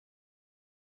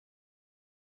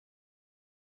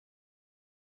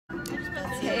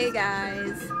Hey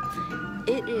guys,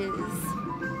 it is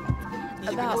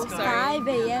about 5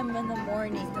 a.m. in the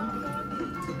morning.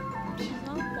 She's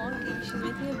not vlogging, she's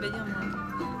making a video,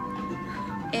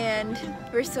 Mom. And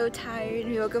we're so tired.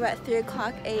 We woke up at 3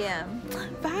 o'clock a.m.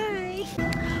 Bye!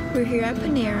 We're here at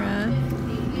Panera.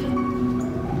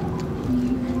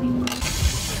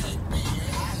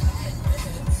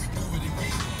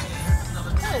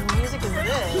 What kind of music is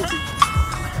this?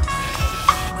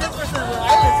 Except for some what I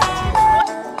listen to.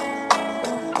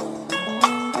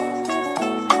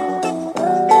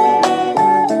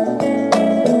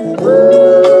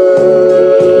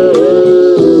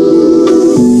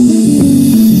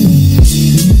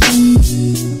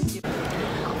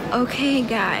 Okay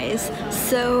guys,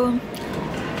 so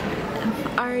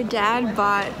our dad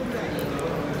bought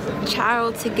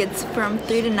child tickets from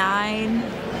 3 to 9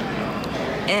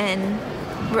 and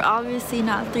we're obviously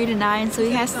not 3 to 9, so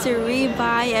he has to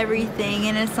re-buy everything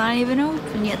and it's not even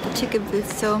open yet, the ticket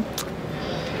booth. So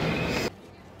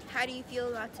how do you feel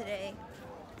about today?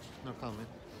 No comment.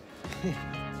 Hey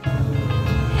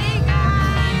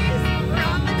guys, we're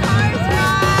on the Cars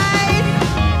ride!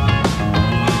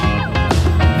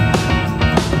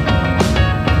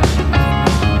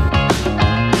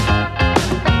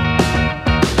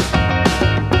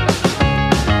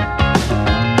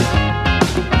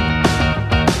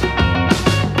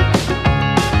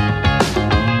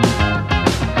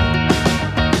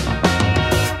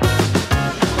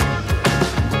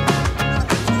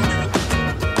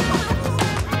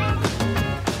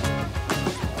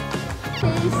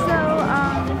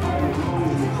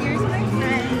 Here's my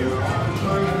friend,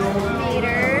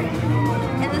 Peter,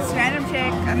 and this random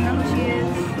chick, I don't know who she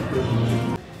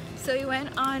is. So we went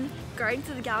on Guardians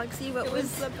of the Galaxy. What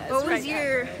was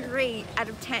your rate out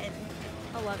of 10?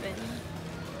 11.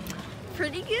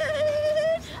 Pretty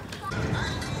good.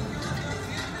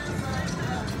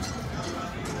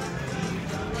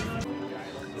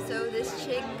 So this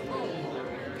chick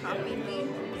copied me.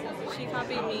 She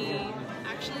copied me.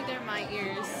 Actually, they're my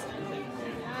ears.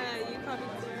 Yeah, you copied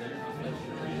her.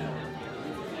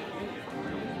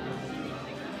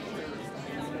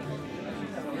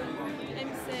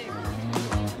 I'm sick.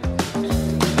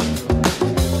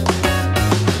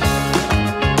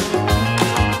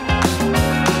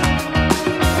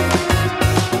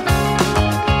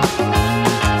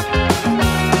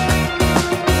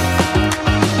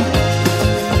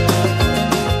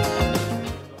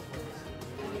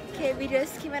 Okay, we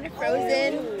just came out of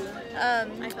Frozen.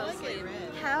 I fell asleep.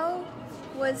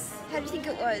 How do you think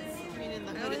it was? I mean, in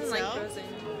the hood itself. Like Frozen.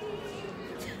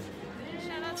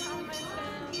 Shout out to all my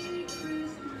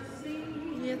fans.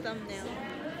 Need a thumbnail.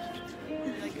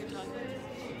 Like you're talking.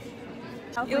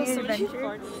 California somebody Adventure.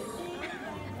 farted.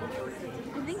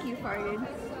 I think you farted.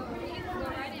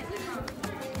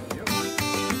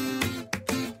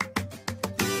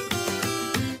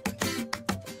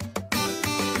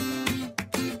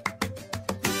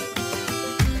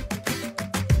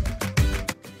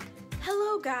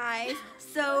 Hello guys.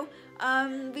 So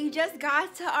we just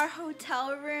got to our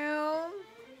hotel room.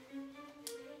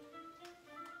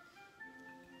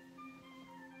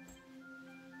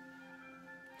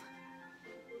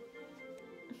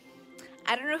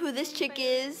 I don't know who this chick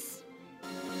is.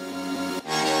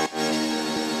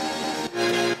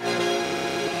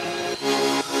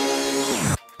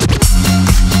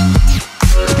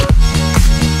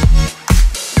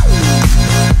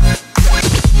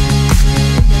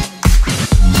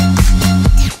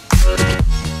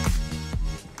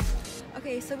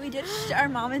 Okay, so we ditched our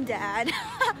mom and dad.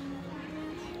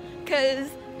 Cause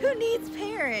who needs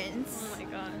parents? Oh my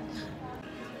god.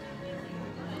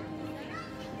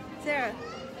 Sarah.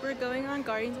 We're going on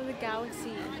Guardians of the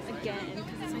Galaxy again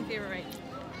because it's my favorite ride.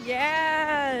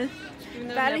 Yeah. Even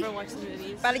though I never watched the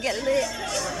movies. About to get lit.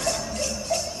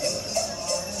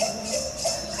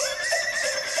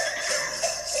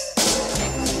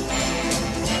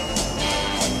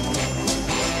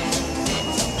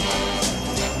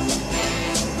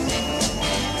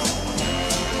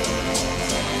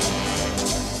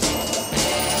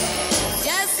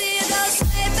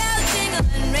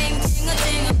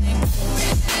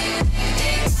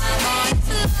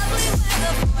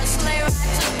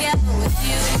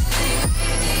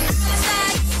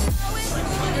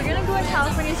 We're gonna go to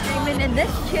California Screaming and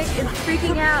this chick is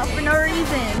freaking out for no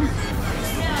reason.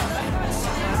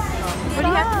 What do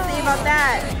you have to say about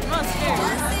that? I'm not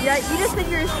scared. Yeah, you just said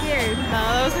you were scared. No,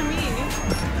 that wasn't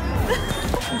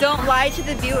me. Don't lie to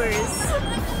the viewers.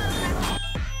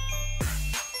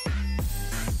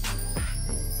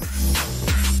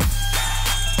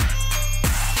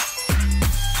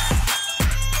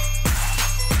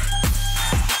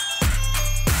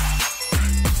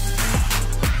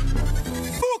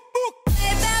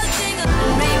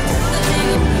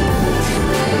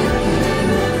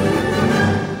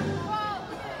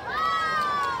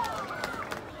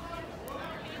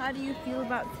 how do you feel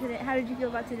about today? How did you feel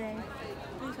about today?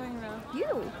 What are you talking about?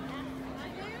 You.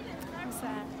 What's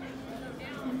that?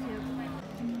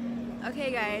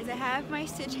 Okay guys, I have my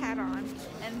Stitch hat on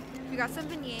and we got some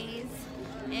beignets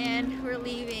and we're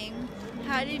leaving.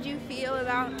 How did you feel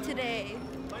about today?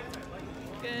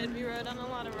 Good. We rode on a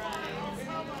lot of rides.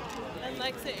 And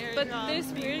like the airdrop. But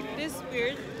this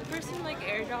weird person like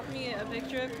airdropped me a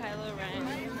picture of Kylo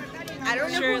Ren. I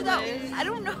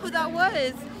don't know who that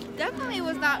was. Definitely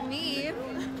was not me.